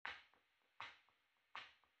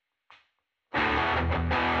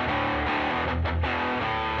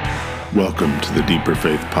Welcome to the Deeper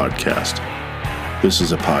Faith Podcast. This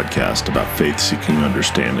is a podcast about faith-seeking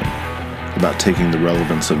understanding, about taking the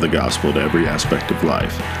relevance of the gospel to every aspect of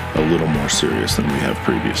life a little more serious than we have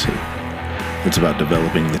previously. It's about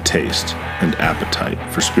developing the taste and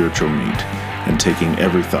appetite for spiritual meat and taking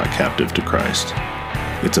every thought captive to Christ.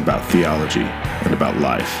 It's about theology and about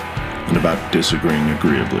life and about disagreeing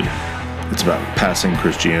agreeably. It's about passing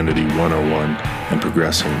Christianity 101 and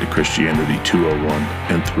progressing to Christianity 201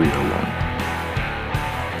 and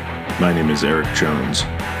 301. My name is Eric Jones,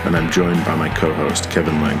 and I'm joined by my co-host,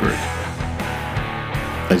 Kevin Langrick.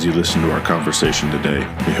 As you listen to our conversation today,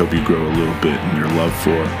 we hope you grow a little bit in your love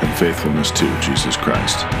for and faithfulness to Jesus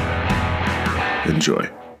Christ. Enjoy.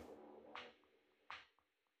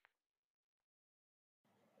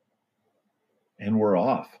 And we're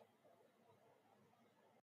off.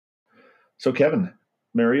 So, Kevin,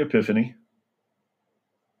 Merry Epiphany.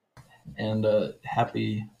 And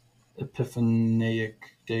happy Epiphanic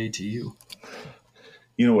Day to you.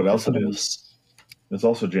 You know what else it is? It's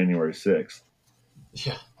also January 6th.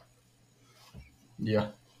 Yeah.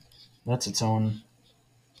 That's its own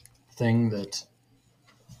thing that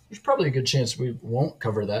there's probably a good chance we won't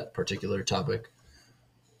cover that particular topic.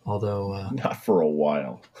 Although... not for a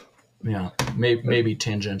while. Yeah, maybe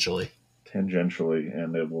tangentially. Tangentially,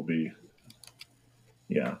 and it will be...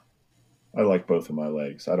 Yeah. I like both of my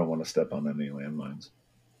legs. I don't want to step on any landmines.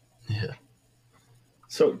 Yeah.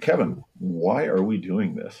 So, Kevin, why are we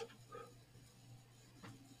doing this?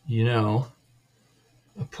 You know,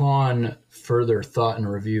 upon further thought and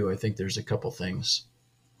review, I think there's a couple things.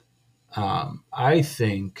 I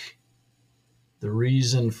think the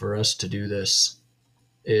reason for us to do this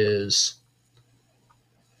is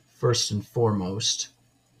first and foremost,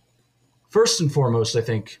 I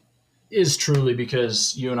think, is truly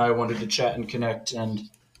because you and I wanted to chat and connect and,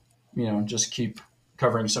 you know, just keep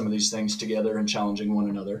covering some of these things together and challenging one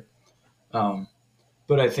another.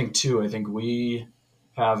 But I think we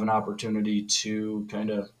have an opportunity to kind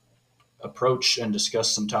of approach and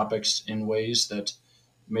discuss some topics in ways that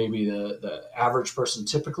maybe the average person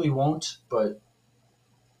typically won't, but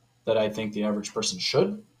that I think the average person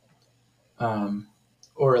should,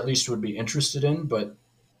 or at least would be interested in, but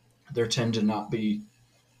there tend to not be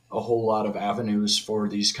a whole lot of avenues for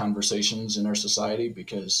these conversations in our society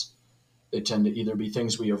because they tend to either be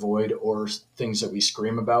things we avoid or things that we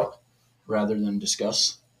scream about rather than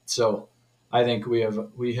discuss. So I think we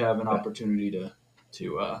have an opportunity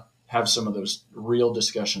to have some of those real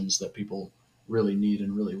discussions that people really need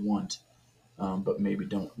and really want, but maybe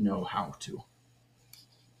don't know how to.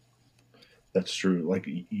 That's true. Like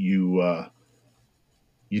you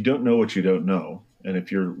don't know what you don't know. And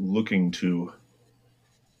if you're looking to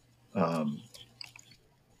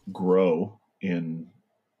grow in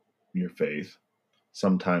your faith,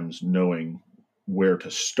 sometimes knowing where to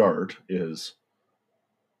start is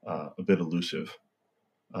a bit elusive.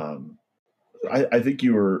 I think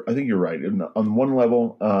you're right. And on one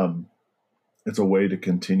level, it's a way to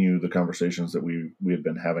continue the conversations that we had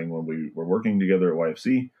been having when we were working together at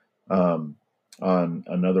YFC. On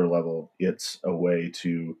another level, it's a way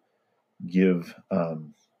to give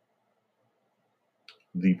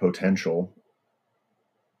the potential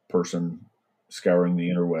person scouring the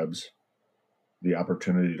interwebs the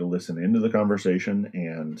opportunity to listen into the conversation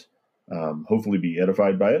and hopefully be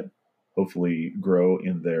edified by it, hopefully grow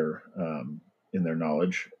in their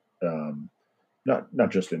knowledge, not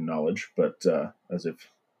just in knowledge, but as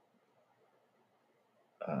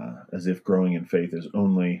if growing in faith is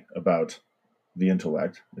only about the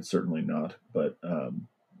intellect. It's certainly not, but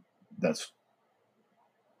that's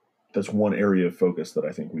one area of focus that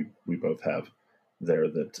I think we both have there,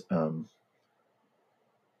 that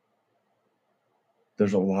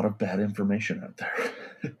there's a lot of bad information out there.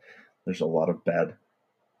 There's a lot of bad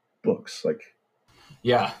books.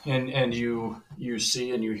 Yeah. And you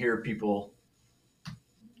see and you hear people,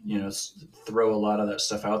 you know, throw a lot of that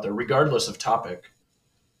stuff out there, regardless of topic.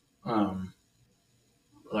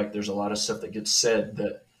 Like there's a lot of stuff that gets said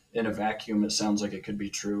that in a vacuum, it sounds like it could be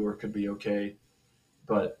true or could be okay.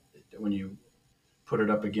 But when you put it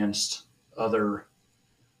up against other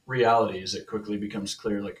realities, it quickly becomes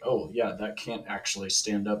clear, like, oh yeah, that can't actually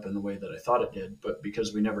stand up in the way that I thought it did. But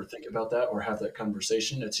because we never think about that or have that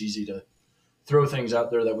conversation, it's easy to throw things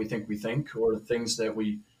out there that we think, or things that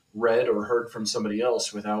we read or heard from somebody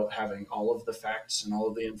else without having all of the facts and all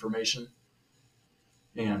of the information.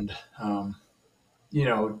 And, you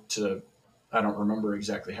know, I don't remember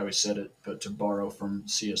exactly how he said it, but to borrow from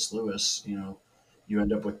C.S. Lewis, you know, you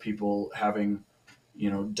end up with people having, you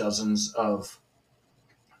know, dozens of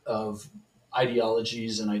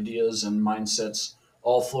ideologies and ideas and mindsets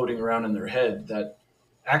all floating around in their head that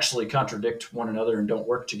actually contradict one another and don't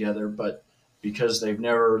work together. But because they've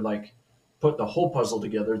never like put the whole puzzle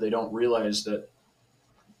together, they don't realize that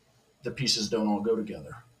the pieces don't all go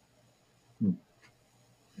together. Hmm.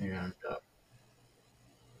 And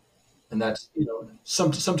and that's,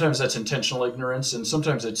 sometimes that's intentional ignorance, and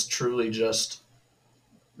sometimes it's truly just,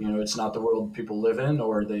 it's not the world people live in,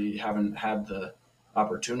 or they haven't had the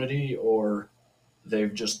opportunity, or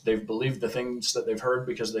they've believed the things that they've heard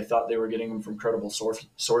because they thought they were getting them from credible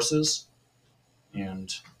sources,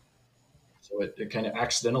 and so it kind of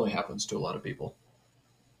accidentally happens to a lot of people.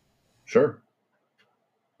 Sure.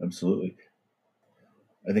 Absolutely.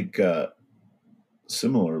 I think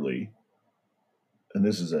similarly, and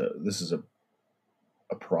this is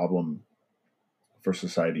a problem for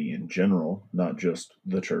society in general, not just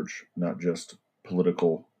the church, not just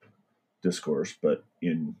political discourse, but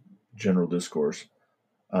in general discourse.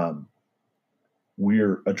 Um,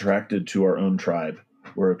 we're attracted to our own tribe.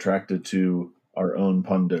 We're attracted to our own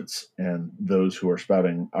pundits and those who are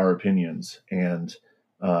spouting our opinions, and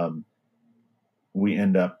um, we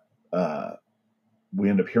end up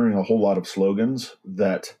hearing a whole lot of slogans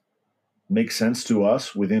that make sense to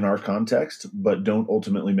us within our context, but don't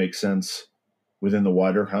ultimately make sense within the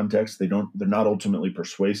wider context. They're not ultimately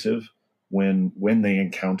persuasive when they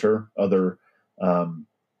encounter other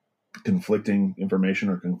conflicting information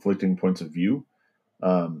or conflicting points of view.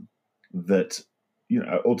 That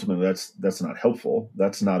ultimately that's not helpful.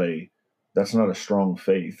 That's not a strong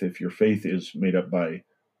faith. If your faith is made up by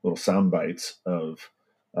little sound bites of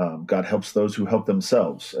God helps those who help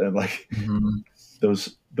themselves, and like Mm-hmm.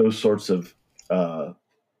 those sorts of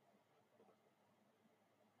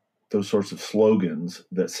slogans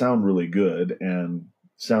that sound really good and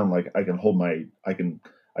sound like I can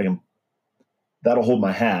that'll hold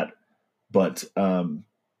my hat, but under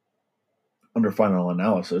final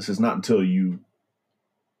analysis is not until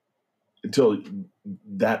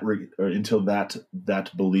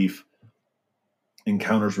that belief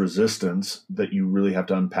encounters resistance that you really have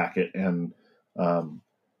to unpack it, and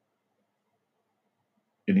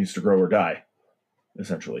it needs to grow or die,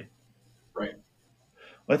 essentially. Right.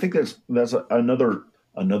 I think that's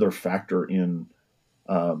another factor in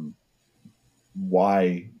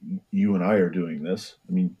why you and I are doing this.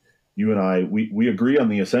 I mean, you and I we agree on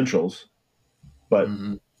the essentials, but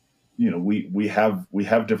Mm-hmm. we have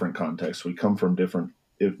different contexts. We come from different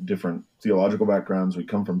theological backgrounds. We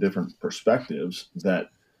come from different perspectives that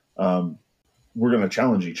we're going to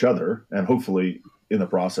challenge each other, and hopefully, in the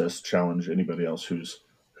process, challenge anybody else who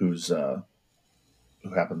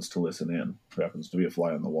happens to listen in, who happens to be a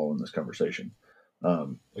fly on the wall in this conversation.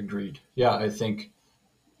 Agreed. Yeah, I think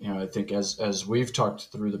as we've talked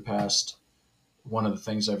through the past, one of the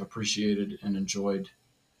things I've appreciated and enjoyed,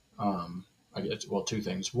 I guess, well, two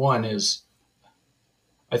things. One is,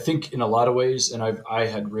 I think in a lot of ways, and I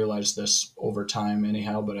had realized this over time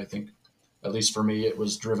anyhow, but I think at least for me, it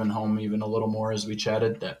was driven home even a little more as we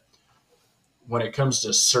chatted, that when it comes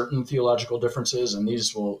to certain theological differences, and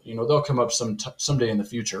these will, they'll come up someday in the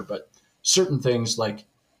future, but certain things like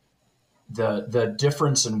the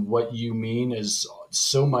difference in what you mean is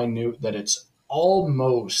so minute that it's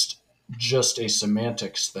almost just a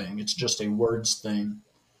semantics thing. It's just a words thing,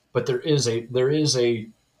 but there is a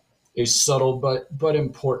subtle but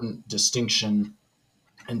important distinction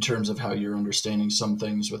in terms of how you're understanding some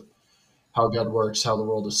things with how God works, how the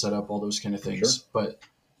world is set up, all those kind of Sure. things.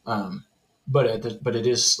 Um, but it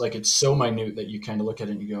is like, it's so minute that you kind of look at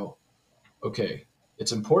it and you go, okay,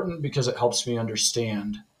 it's important because it helps me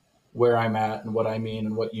understand where I'm at and what I mean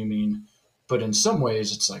and what you mean. But in some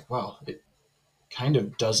ways, it's like, wow, it kind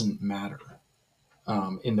of doesn't matter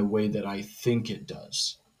in the way that I think it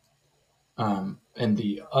does. And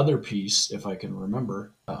the other piece, if I can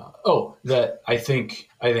remember, that I think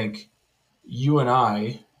you and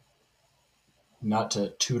I, not to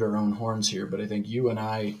toot our own horns here, but I think you and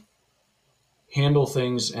I handle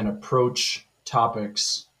things and approach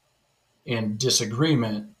topics and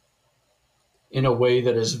disagreement in a way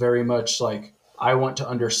that is very much like, I want to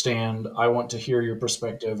understand, I want to hear your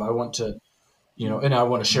perspective, I want to, and I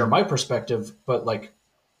want to share my perspective, but like,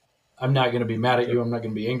 I'm not going to be mad at Sure. you. I'm not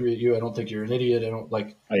going to be angry at you. I don't think you're an idiot. I don't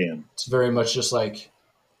like, I am. it's very much just like,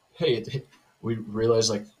 hey, we realize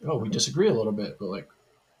like, oh, we disagree a little bit, but like,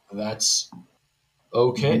 that's Mm-hmm.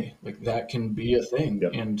 okay. Like, that can be a thing,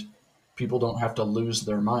 Yep. and people don't have to lose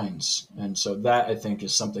their minds. And so that, I think,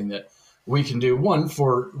 is something that we can do, one,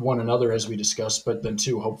 for one another as we discuss, but then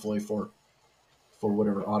two, hopefully for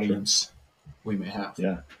whatever Sure. audience we may have.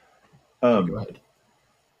 Yeah. Yeah, go Um, ahead.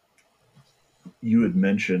 you had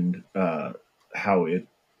mentioned how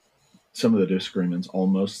some of the disagreements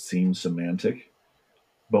almost seem semantic,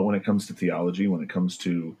 but when it comes to theology, when it comes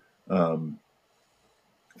to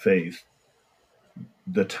faith,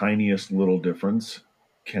 the tiniest little difference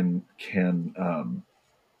can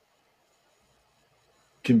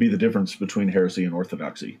be the difference between heresy and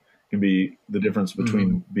orthodoxy. Can be the difference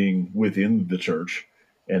between being within the church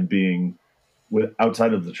and being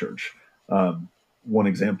outside of the church. One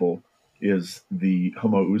example is the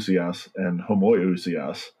homoousios and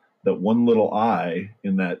homoiousios. That one little I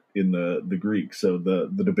in the Greek. So the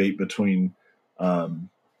debate between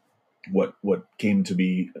what came to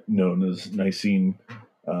be known as Nicene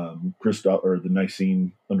or the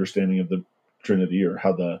Nicene understanding of the Trinity, or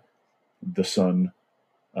how the Son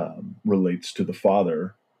relates to the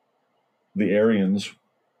Father. The Arians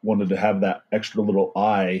wanted to have that extra little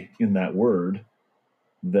I in that word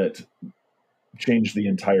that changed the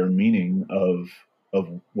entire meaning of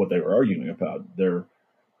what they were arguing about.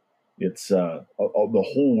 It's the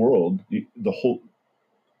whole world,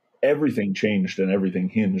 everything changed and everything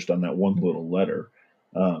hinged on that one little letter.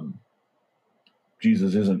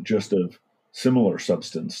 Jesus isn't just of similar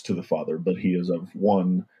substance to the Father, but he is of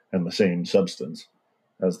one and the same substance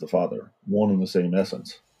as the Father, one and the same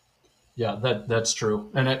essence. Yeah, that's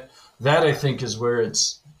true. And that I think is where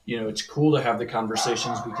it's cool to have the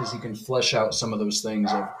conversations, because you can flesh out some of those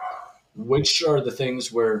things of which are the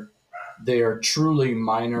things where they are truly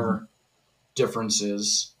minor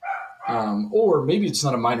differences, or maybe it's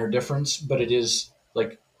not a minor difference, but it is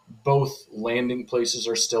like both landing places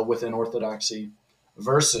are still within orthodoxy,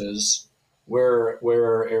 versus where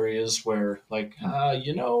are areas where like I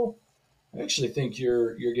actually think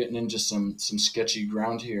you're getting into some sketchy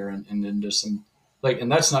ground here, and into some and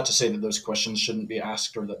that's not to say that those questions shouldn't be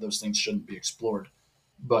asked or that those things shouldn't be explored,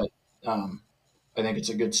 but I think it's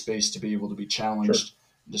a good space to be able to be challenged. Sure.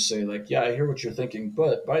 To say like, yeah, I hear what you're thinking,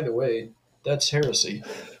 but by the way, that's heresy.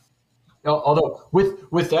 Although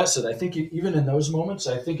with that said, I think even in those moments,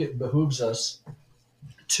 I think it behooves us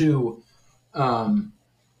to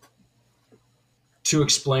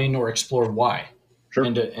explain or explore why. Sure.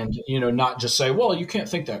 And not just say, well, you can't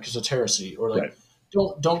think that because it's heresy, or like, right.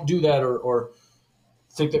 don't do that, or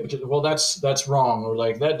think that because, well, that's wrong, or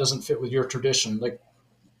like that doesn't fit with your tradition. Like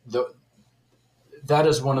that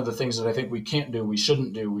is one of the things that I think we can't do. We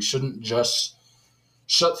shouldn't do. We shouldn't just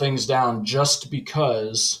shut things down just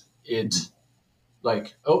because it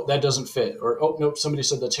like, oh, that doesn't fit, or oh nope, somebody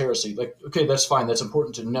said that's heresy. Like, okay, that's fine. That's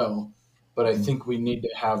important to know, but I think we need to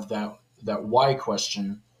have that why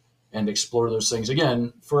question and explore those things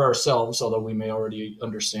again for ourselves, although we may already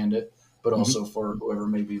understand it, but also for whoever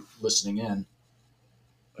may be listening in.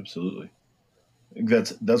 Absolutely.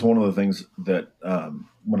 That's one of the things that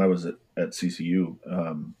when I was at CCU,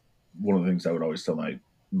 one of the things I would always tell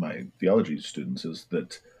my theology students is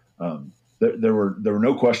that there were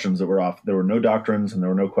no questions that were off. There were no doctrines, and there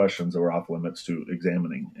were no questions that were off limits to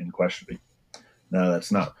examining and questioning. Now,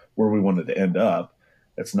 that's not where we wanted to end up.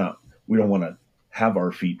 That's not. We don't want to have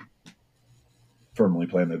our feet firmly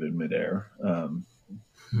planted in midair.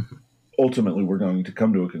 Ultimately, we're going to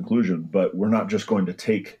come to a conclusion, but we're not just going to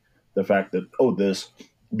take the fact that,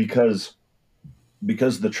 because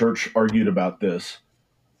the church argued about this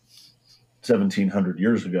 1,700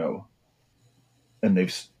 years ago, and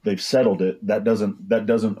they've settled it. That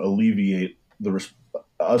doesn't alleviate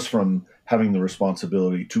us from having the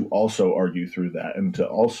responsibility to also argue through that, and to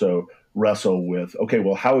also wrestle with, okay,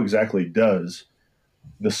 well, how exactly does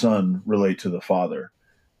the Son relate to the Father?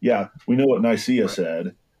 Yeah, we know what Nicaea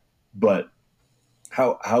said, but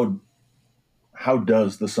how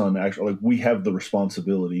does the Son actually, we have the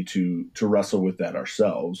responsibility to wrestle with that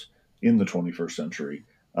ourselves in the 21st century.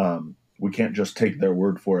 We can't just take their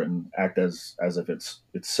word for it and act as if it's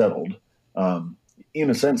settled. In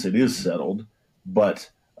a sense, it is settled, but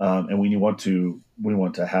and we want to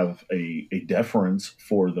have a deference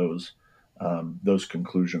for those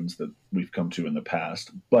conclusions that we've come to in the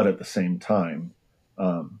past. But at the same time,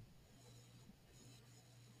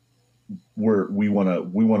 we want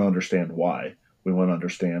to understand why. We want to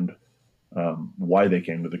understand why they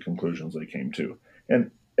came to the conclusions they came to,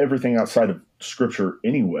 and everything outside of Scripture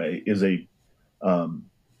anyway is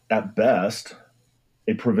at best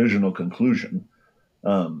a provisional conclusion.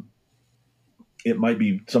 It might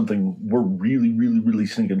be something we're really, really, really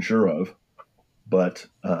stinking sure of, but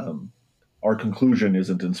our conclusion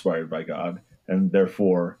isn't inspired by God, and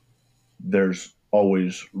therefore there's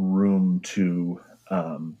always room to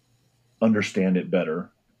understand it better,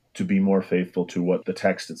 to be more faithful to what the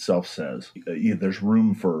text itself says. There's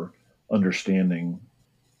room for understanding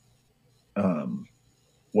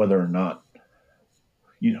whether or not,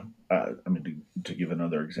 to give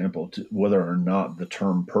another example, whether or not the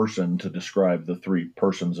term person to describe the three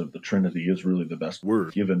persons of the Trinity is really the best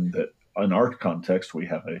word, given that in our context, we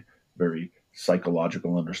have a very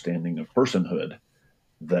psychological understanding of personhood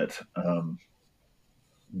that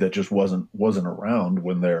that just wasn't around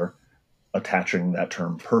when they're attaching that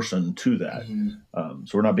term person to that. Mm-hmm.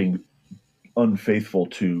 So we're not being unfaithful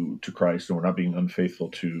to Christ, and we're not being unfaithful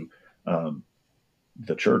to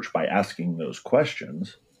the church by asking those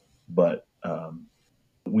questions, but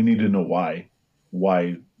we need to know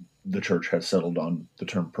why the church has settled on the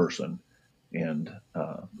term person. And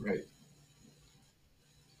right.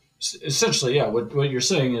 Essentially, yeah, what you're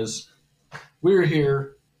saying is we're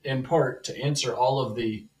here in part to answer all of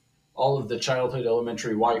the childhood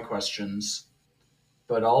elementary why questions,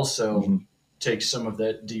 but also mm-hmm. take some of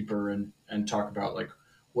that deeper and talk about, like,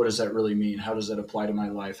 what does that really mean? How does that apply to my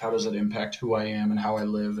life? How does it impact who I am and how I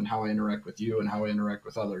live and how I interact with you and how I interact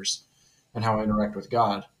with others and how I interact with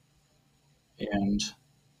God? And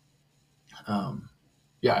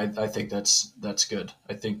I think that's good.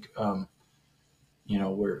 I think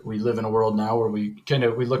we live in a world now where we look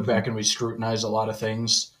mm-hmm. back and we scrutinize a lot of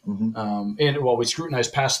things, mm-hmm. We scrutinize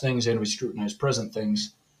past things and we scrutinize present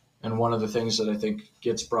things. And one of the things that I think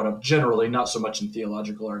gets brought up generally, not so much in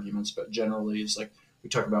theological arguments, but generally, is like we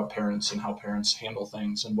talk about parents and how parents handle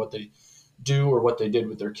things and what they do or what they did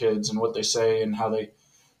with their kids and what they say and how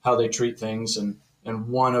they treat things. And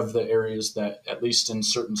one of the areas that, at least in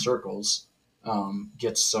certain circles,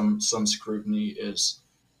 gets some scrutiny is,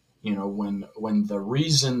 when the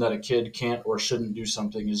reason that a kid can't or shouldn't do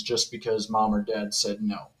something is just because mom or dad said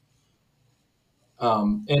no.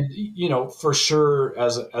 For sure,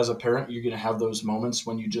 as a parent, you're going to have those moments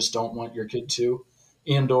when you just don't want your kid to,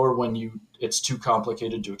 and/or when it's too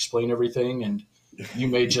complicated to explain everything, and you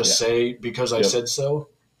may just say, because I said so.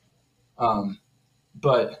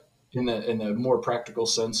 But in the more practical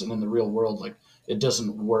sense and in the real world, like, it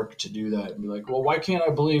doesn't work to do that and be like, well, why can't I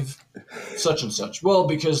believe such and such? Well,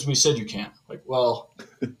 because we said you can't. Like, well,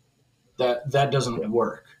 that doesn't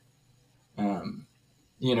work.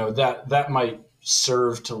 That might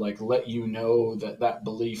serve to, like, let you know that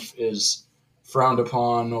belief is frowned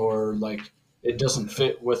upon, or like it doesn't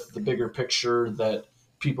fit with the bigger picture that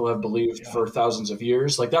people have believed for thousands of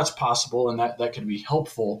years. Like, that's possible, and that could be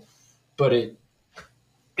helpful, but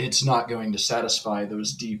it's not going to satisfy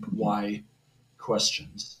those deep why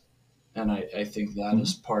questions. And I think that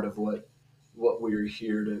is part of what we're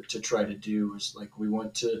here to try to do, is, like, we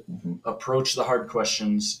want to approach the hard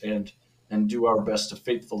questions and do our best to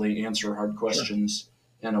faithfully answer hard questions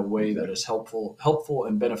in a way that is helpful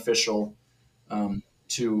and beneficial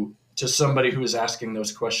to somebody who is asking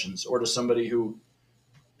those questions, or to somebody who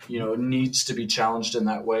needs to be challenged in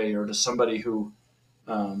that way, or to somebody who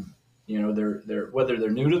they're whether they're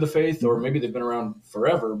new to the faith or maybe they've been around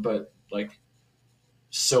forever, but, like,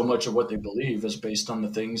 so much of what they believe is based on the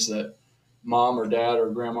things that mom or dad or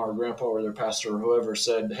grandma or grandpa or their pastor or whoever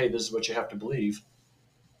said, hey, this is what you have to believe,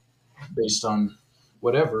 based on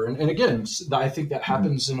whatever. And again, I think that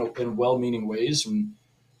happens in well-meaning ways when,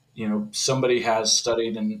 somebody has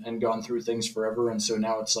studied and gone through things forever. And so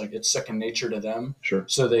now it's like, it's second nature to them. Sure.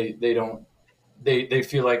 So they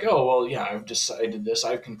feel like, oh, well, yeah, I've decided this,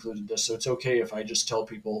 I've concluded this, so it's okay if I just tell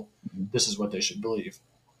people this is what they should believe.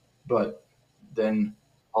 But then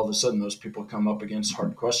all of a sudden those people come up against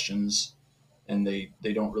hard questions and they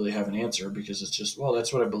don't really have an answer, because it's just, well,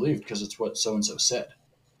 that's what I believe because it's what so-and-so said.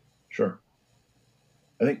 Sure.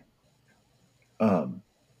 I think an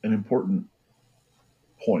important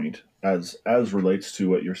point as relates to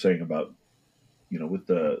what you're saying about, with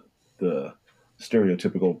the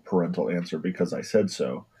stereotypical parental answer, because I said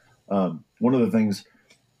so. One of the things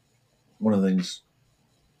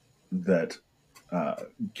that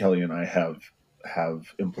Kelly and I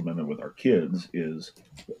have implemented with our kids is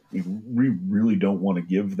we really don't want to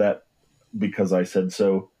give that because I said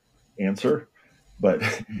so answer, but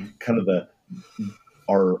kind of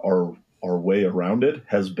our way around it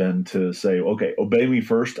has been to say, okay, obey me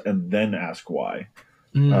first and then ask why.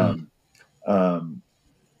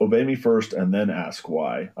 Obey me first and then ask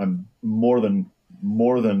why. I'm more than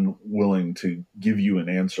willing to give you an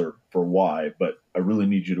answer for why, but I really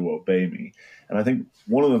need you to obey me. And I think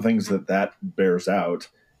one of the things that bears out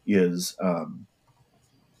is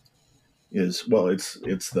it's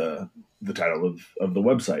the title of the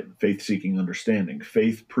website, Faith Seeking Understanding.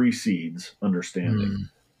 Faith precedes understanding.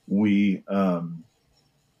 We are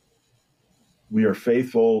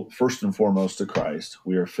faithful first and foremost to Christ.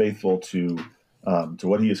 We are faithful to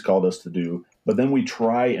what He has called us to do, but then we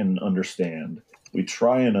try and understand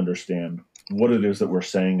what it is that we're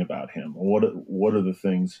saying about him. What are the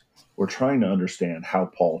things we're trying to understand? How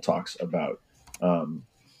Paul talks about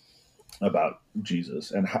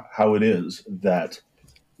Jesus, and how it is that,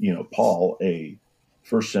 Paul, a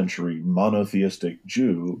first century monotheistic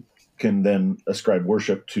Jew, can then ascribe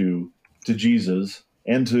worship to Jesus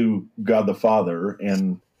and to God the Father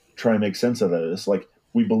and try and make sense of this. Like,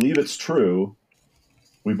 we believe it's true,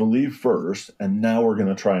 we believe first, and now we're going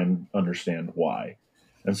to try and understand why.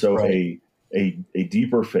 And so Right. a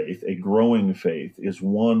deeper faith, a growing faith, is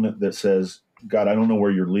one that says, God, I don't know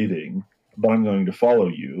where you're leading, but I'm going to follow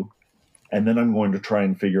you. And then I'm going to try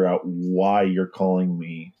and figure out why you're calling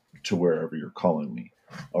me to wherever you're calling me.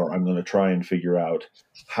 Or I'm going to try and figure out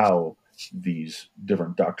how these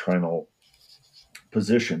different doctrinal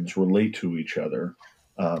positions relate to each other.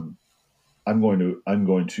 I'm going to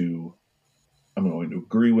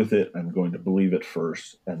agree with it. I'm going to believe it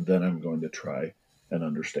first, and then I'm going to try and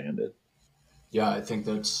understand it. Yeah, I think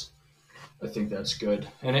that's good.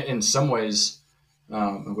 And in some ways,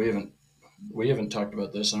 we haven't talked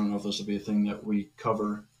about this. I don't know if this will be a thing that we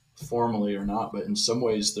cover formally or not, but in some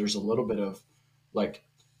ways, there's a little bit of like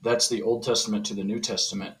that's the Old Testament to the New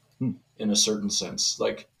Testament in a certain sense.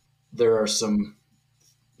 Like there are some,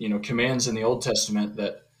 commands in the Old Testament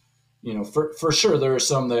that, for sure there are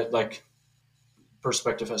some that like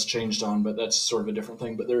perspective has changed on, but that's sort of a different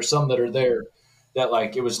thing. But there are some that are there that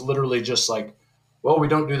like it was literally just like, well, we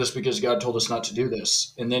don't do this because God told us not to do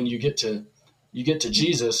this. And then you get to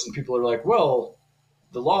Jesus and people are like, well,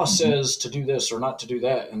 the law says to do this or not to do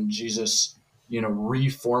that. And Jesus,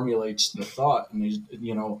 reformulates the thought. And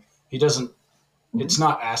he doesn't, it's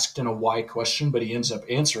not asked in a why question, but he ends up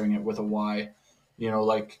answering it with a why,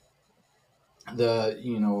 like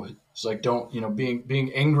it's like, don't,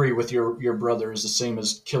 being angry with your brother is the same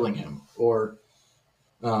as killing him, or,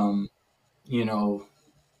 you know,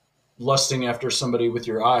 lusting after somebody with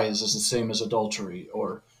your eyes is the same as adultery,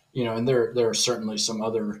 or, and there are certainly some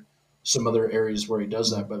other areas where he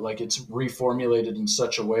does that, but like it's reformulated in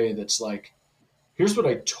such a way that's like, here's what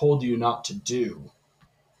I told you not to do,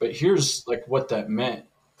 but here's like what that meant.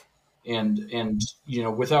 And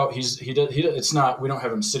without it's not, we don't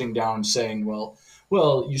have him sitting down saying,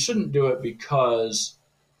 well, you shouldn't do it because,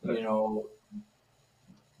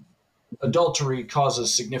 adultery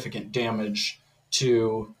causes significant damage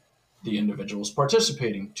to the individuals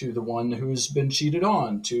participating, to the one who's been cheated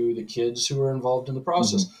on, to the kids who are involved in the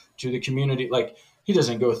process, to the community. Like he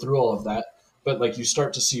doesn't go through all of that, but like you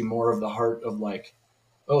start to see more of the heart of like,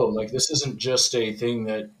 oh, like this isn't just a thing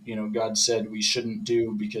that, God said we shouldn't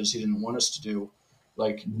do because he didn't want us to do.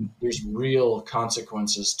 Like there's real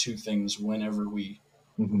consequences to things whenever we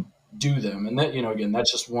do them. And that, again,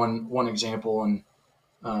 that's just one example, and,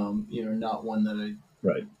 not one that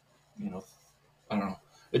Right. I don't know.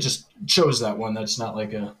 It just shows that one. That's not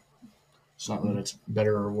like it's not that it's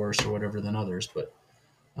better or worse or whatever than others, but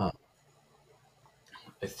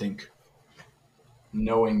I think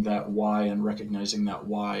knowing that why and recognizing that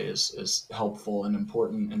why is helpful and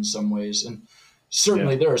important in some ways. And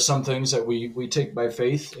certainly there are some things that we take by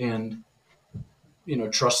faith and,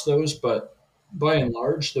 trust those, but by and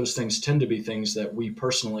large, those things tend to be things that we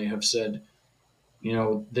personally have said,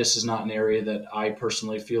 this is not an area that I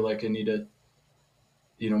personally feel like I need a,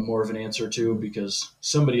 more of an answer to, because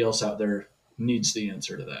somebody else out there needs the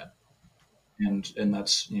answer to that. And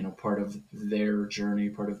that's, part of their journey,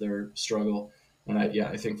 part of their struggle. And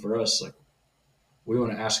I think for us, like we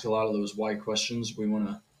want to ask a lot of those why questions. We want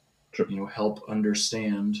to, help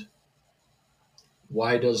understand,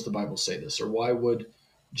 why does the Bible say this, or why would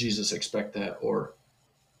Jesus expect that, or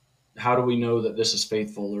how do we know that this is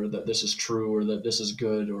faithful, or that this is true, or that this is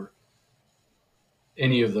good, or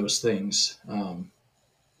any of those things,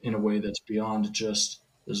 in a way that's beyond just,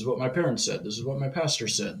 this is what my parents said, this is what my pastor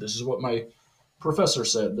said, this is what my professor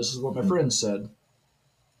said, this is what my friends said,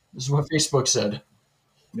 this is what Facebook said.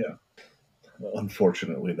 Yeah.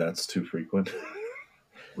 Unfortunately, that's too frequent.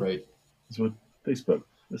 Right. This is what Facebook,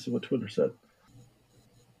 this is what Twitter said.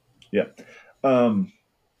 Yeah.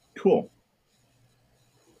 Cool.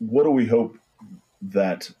 What do we hope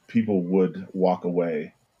that people would walk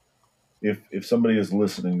away? If somebody is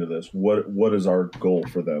listening to this, what is our goal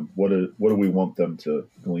for them? What do we want them to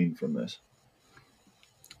glean from this?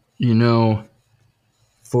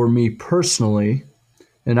 For me personally,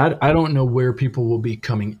 and I don't know where people will be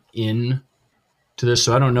coming in to this,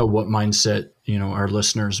 so I don't know what mindset, our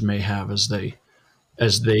listeners may have as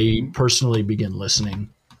they personally begin listening.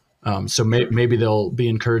 So maybe they'll be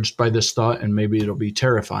encouraged by this thought, and maybe it'll be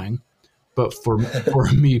terrifying. But for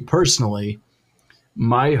me personally,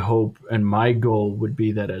 my hope and my goal would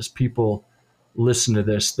be that as people listen to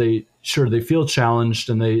this, they feel challenged,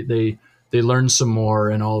 and they learn some more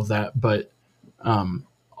and all of that. But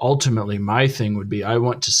ultimately, my thing would be, I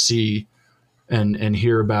want to see and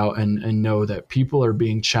hear about and know that people are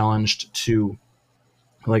being challenged to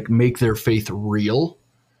like make their faith real.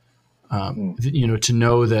 To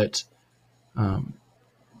know that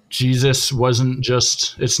Jesus wasn't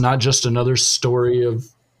just, it's not just another story of,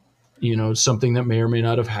 something that may or may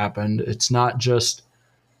not have happened. It's not just,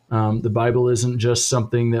 the Bible isn't just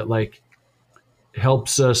something that like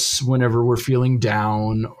helps us whenever we're feeling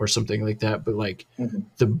down or something like that. But like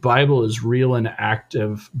the Bible is real and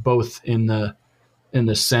active, both in the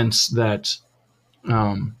sense that,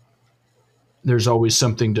 there's always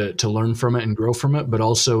something to learn from it and grow from it, but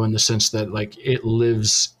also in the sense that like it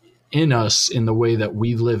lives in us in the way that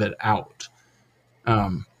we live it out.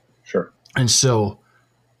 Sure. And so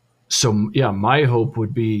yeah, my hope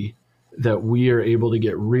would be that we are able to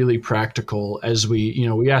get really practical as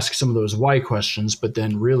we ask some of those why questions, but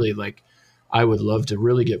then really like, I would love to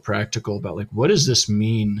really get practical about like, what does this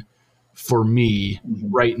mean for me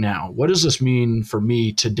right now? What does this mean for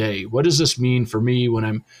me today? What does this mean for me when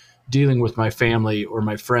I'm dealing with my family or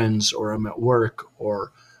my friends, or I'm at work,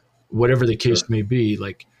 or whatever the case may be?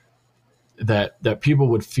 Like that people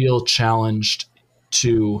would feel challenged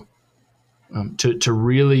to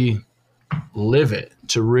really live it,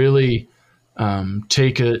 to really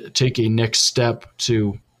take a next step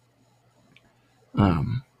to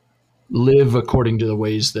live according to the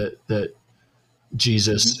ways that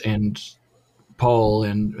Jesus and Paul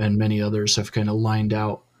and many others have kind of lined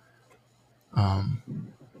out.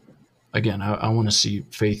 Again, I want to see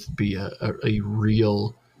faith be a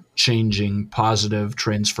real changing, positive,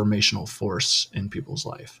 transformational force in people's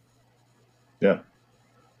life. Yeah,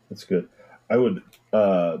 that's good. I would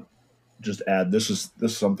just add, this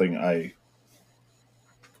is something I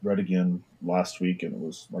read again last week, and it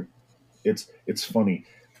was like, it's funny.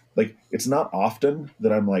 Like, it's not often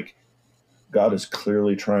that I'm like, God is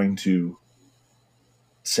clearly trying to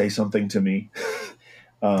say something to me.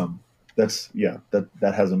 That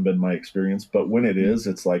hasn't been my experience. But when it is,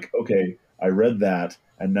 it's like, okay, I read that,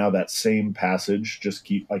 and now that same passage just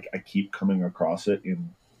I keep coming across it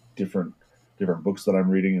in different books that I'm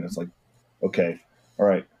reading, and it's like, okay, all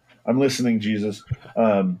right, I'm listening, Jesus.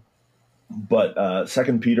 But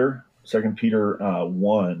Second Peter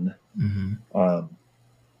 1,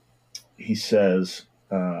 he says,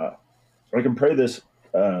 I can pray this.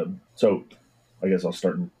 So I guess I'll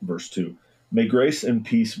start in verse 2. May grace and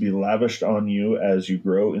peace be lavished on you as you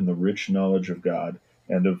grow in the rich knowledge of God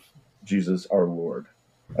and of Jesus our Lord.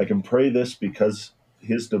 I can pray this because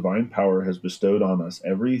his divine power has bestowed on us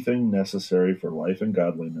everything necessary for life and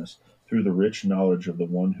godliness through the rich knowledge of the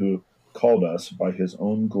one who called us by his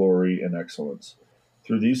own glory and excellence.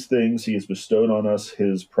 Through these things he has bestowed on us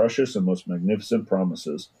his precious and most magnificent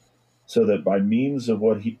promises, so that by means of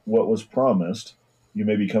what was promised, you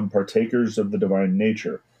may become partakers of the divine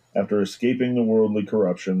nature, after escaping the worldly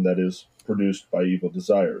corruption that is produced by evil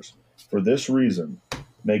desires. For this reason,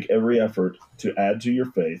 make every effort to add to your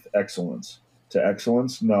faith excellence, to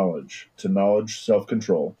excellence knowledge, to knowledge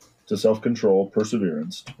self-control, to self-control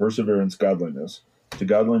perseverance, to perseverance godliness, to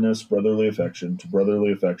godliness brotherly affection, to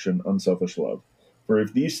brotherly affection unselfish love. For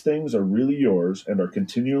if these things are really yours and are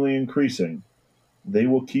continually increasing, they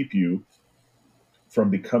will keep you from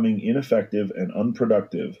becoming ineffective and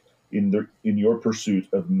unproductive in your pursuit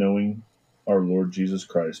of knowing our Lord Jesus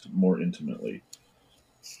Christ more intimately.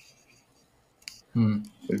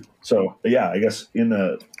 So, yeah, I guess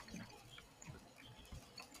to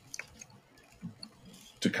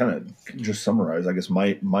kind of just summarize, I guess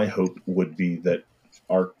my hope would be that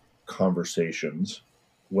our conversations,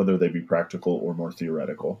 whether they be practical or more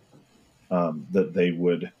theoretical, that they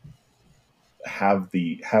would have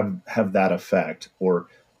that effect, or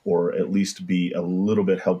at least be a little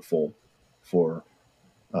bit helpful for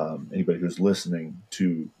anybody who's listening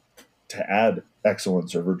to add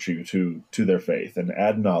excellence or virtue to their faith, and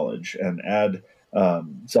add knowledge, and add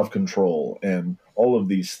self-control, and all of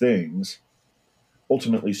these things,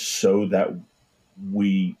 ultimately so that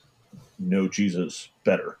we know Jesus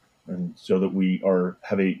better, and so that we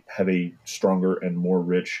have a stronger and more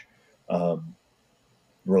rich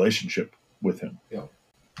relationship with him. Yeah.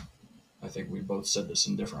 I think we both said this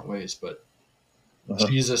in different ways, but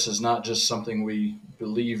Jesus is not just something we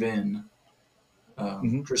believe in.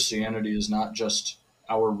 Christianity is not just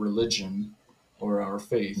our religion or our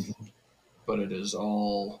faith, but it is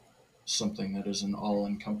all something that is an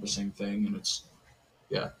all-encompassing thing, and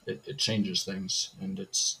it changes things, and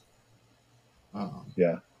it's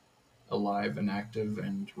alive and active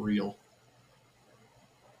and real.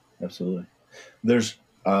 Absolutely. There's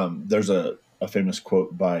a famous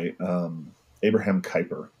quote by Abraham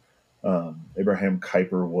Kuyper. Abraham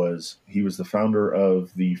Kuyper was the founder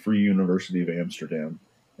of the Free University of Amsterdam,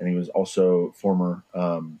 and he was also former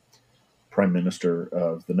prime minister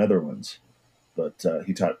of the Netherlands. But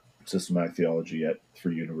he taught systematic theology at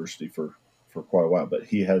Free University for quite a while. But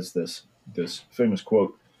he has this famous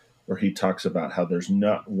quote where he talks about how there's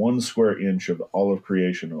not one square inch of all of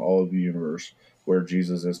creation, of all of the universe, where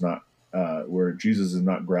Jesus is not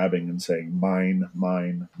grabbing and saying mine,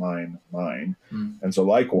 mine, mine, mine. And so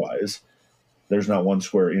likewise, there's not one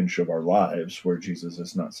square inch of our lives where Jesus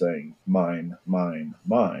is not saying mine, mine,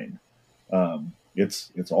 mine.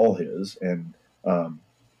 It's all his, and I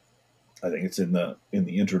think it's in the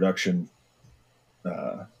introduction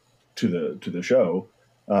to the show.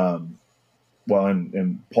 And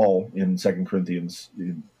Paul in 2 Corinthians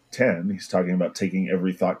 10, he's talking about taking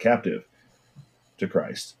every thought captive to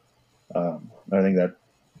Christ. I think that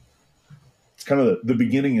it's kind of the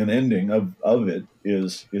beginning and ending of it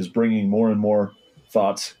is bringing more and more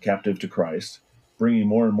thoughts captive to Christ, bringing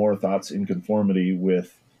more and more thoughts in conformity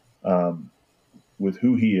with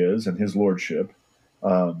who he is and his lordship,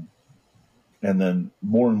 and then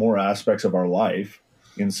more and more aspects of our life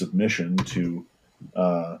in submission to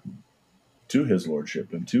his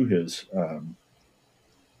lordship and to his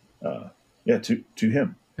to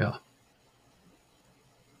him. Yeah.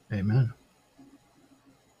 Amen.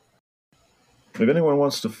 If anyone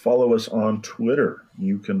wants to follow us on Twitter,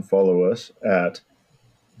 you can follow us at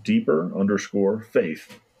deeper_faith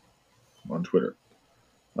on Twitter.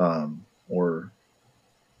 Or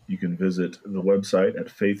you can visit the website at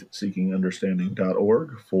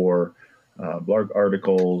faithseekingunderstanding.org for blog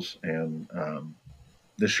articles, and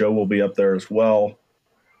this show will be up there as well.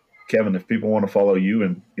 Kevin, if people want to follow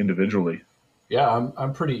you individually. Yeah,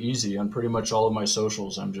 I'm pretty easy on pretty much all of my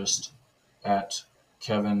socials. I'm just at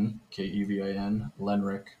Kevin, Kevin,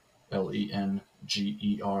 Lenrich, Lengerich.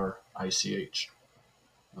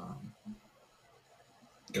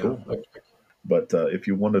 Cool. Yeah, but if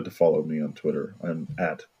you wanted to follow me on Twitter, I'm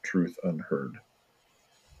at Truth Unheard.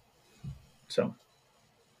 So,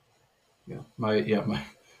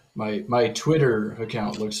 my Twitter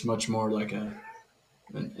account looks much more like an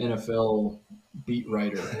NFL beat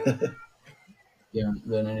writer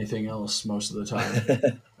than anything else most of the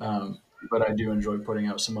time. But I do enjoy putting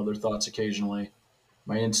out some other thoughts occasionally.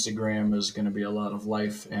 My Instagram is going to be a lot of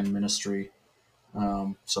life and ministry,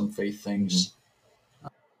 some faith things. Mm-hmm.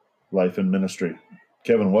 Life and ministry.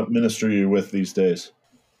 Kevin, what ministry are you with these days?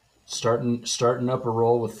 Starting up a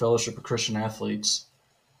role with Fellowship of Christian Athletes,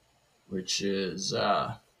 which is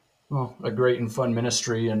a great and fun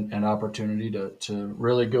ministry and opportunity to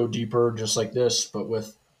really go deeper, just like this, but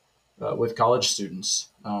with college students,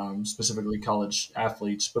 specifically college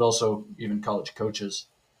athletes, but also even college coaches.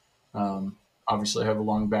 Obviously, I have a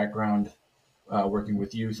long background working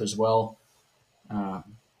with youth as well,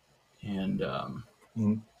 and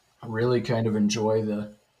I really kind of enjoy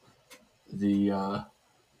the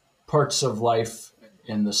parts of life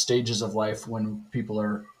and the stages of life when people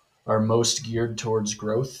are most geared towards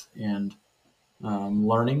growth and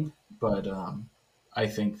learning. But I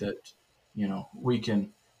think that we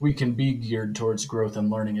can be geared towards growth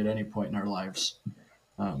and learning at any point in our lives,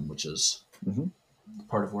 which is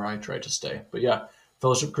part of where I try to stay. But yeah,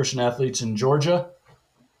 Fellowship Christian Athletes in Georgia,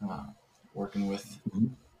 working with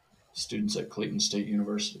students at Clayton State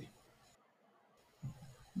University.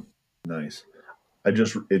 Nice. It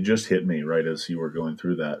just hit me right as you were going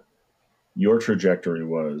through that. Your trajectory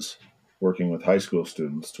was working with high school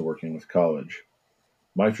students to working with college.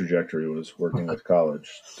 My trajectory was working with college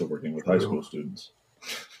to working with high school students.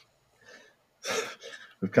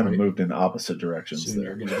 We've kind of moved in opposite directions. So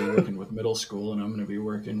they're going to be working with middle school, and I'm going to be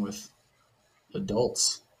working with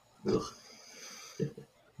adults. Ugh.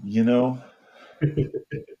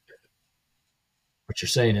 What you're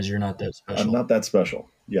saying is you're not that special. I'm not that special.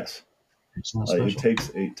 Yes. It's not special.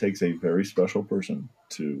 It takes a very special person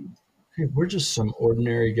to. Hey, we're just some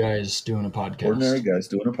ordinary guys doing a podcast. Ordinary guys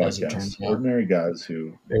doing a podcast. Ordinary guys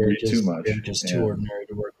who read too much. They're just too ordinary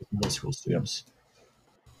to work with middle school students. Yep.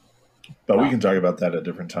 But we can talk about that at a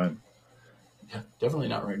different time. Yeah, definitely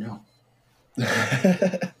not right now.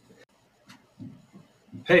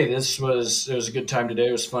 Hey, it was a good time today.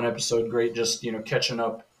 It was a fun episode. Great, just catching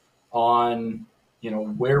up on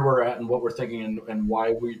where we're at and what we're thinking and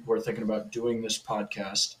why we're thinking about doing this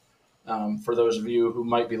podcast. For those of you who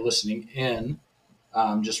might be listening in,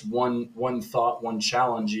 just one thought, one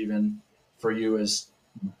challenge even for you is,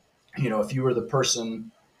 if you were the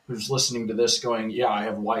person who's listening to this going, yeah, I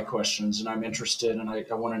have why questions and I'm interested and I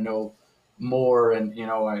want to know, more. And,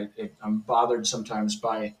 I'm bothered sometimes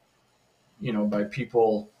by, by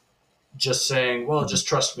people just saying, well, just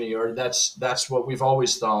trust me, or that's what we've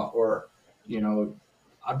always thought, or,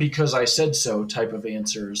 because I said so type of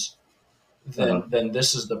answers, then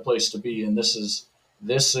this is the place to be. And this is,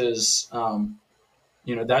 that's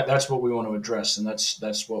what we want to address. And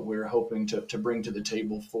that's what we're hoping to bring to the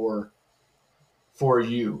table for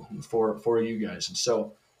you, for you guys. And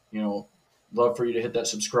so, love for you to hit that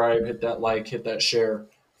subscribe, hit that like, hit that share,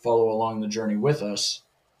 follow along the journey with us.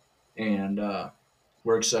 And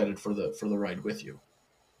we're excited for the ride with you.